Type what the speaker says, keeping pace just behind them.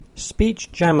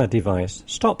Speech jammer device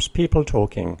stops people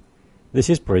talking. This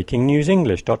is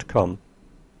BreakingNewsEnglish.com.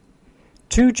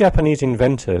 Two Japanese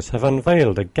inventors have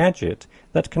unveiled a gadget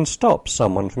that can stop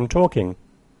someone from talking.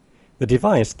 The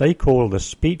device they call the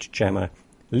speech jammer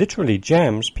literally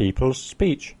jams people's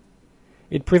speech.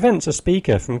 It prevents a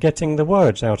speaker from getting the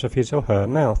words out of his or her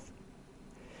mouth.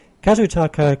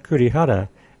 Kazutaka Kurihara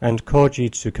and Koji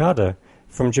Tsukada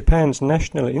from Japan's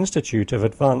National Institute of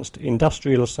Advanced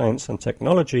Industrial Science and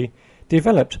Technology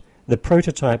developed the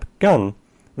prototype gun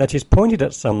that is pointed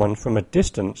at someone from a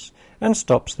distance and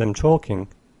stops them talking.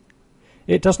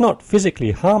 It does not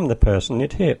physically harm the person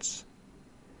it hits.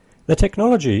 The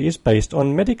technology is based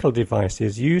on medical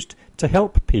devices used to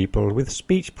help people with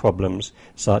speech problems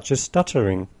such as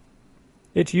stuttering.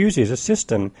 It uses a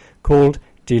system called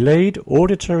Delayed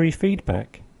Auditory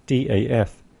Feedback,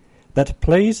 DAF, that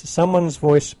plays someone's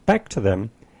voice back to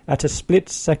them at a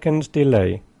split-second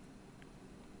delay.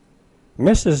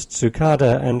 Messrs.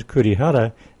 Tsukada and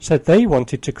Kurihara said they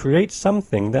wanted to create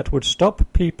something that would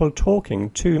stop people talking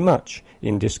too much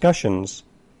in discussions.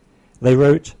 They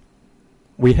wrote,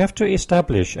 "We have to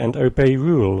establish and obey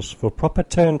rules for proper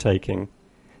turn-taking.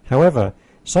 However,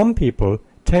 some people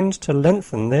tend to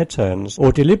lengthen their turns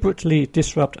or deliberately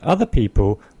disrupt other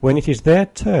people when it is their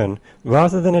turn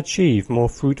rather than achieve more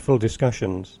fruitful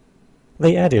discussions."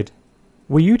 They added,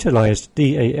 "We utilized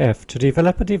DAF to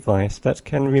develop a device that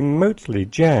can remotely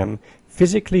jam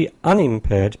physically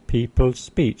unimpaired people's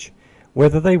speech,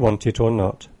 whether they want it or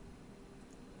not."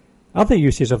 Other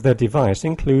uses of their device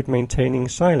include maintaining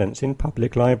silence in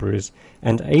public libraries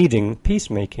and aiding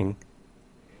peacemaking.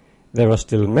 There are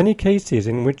still many cases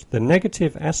in which the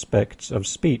negative aspects of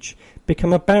speech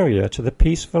become a barrier to the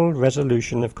peaceful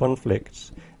resolution of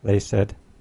conflicts, they said.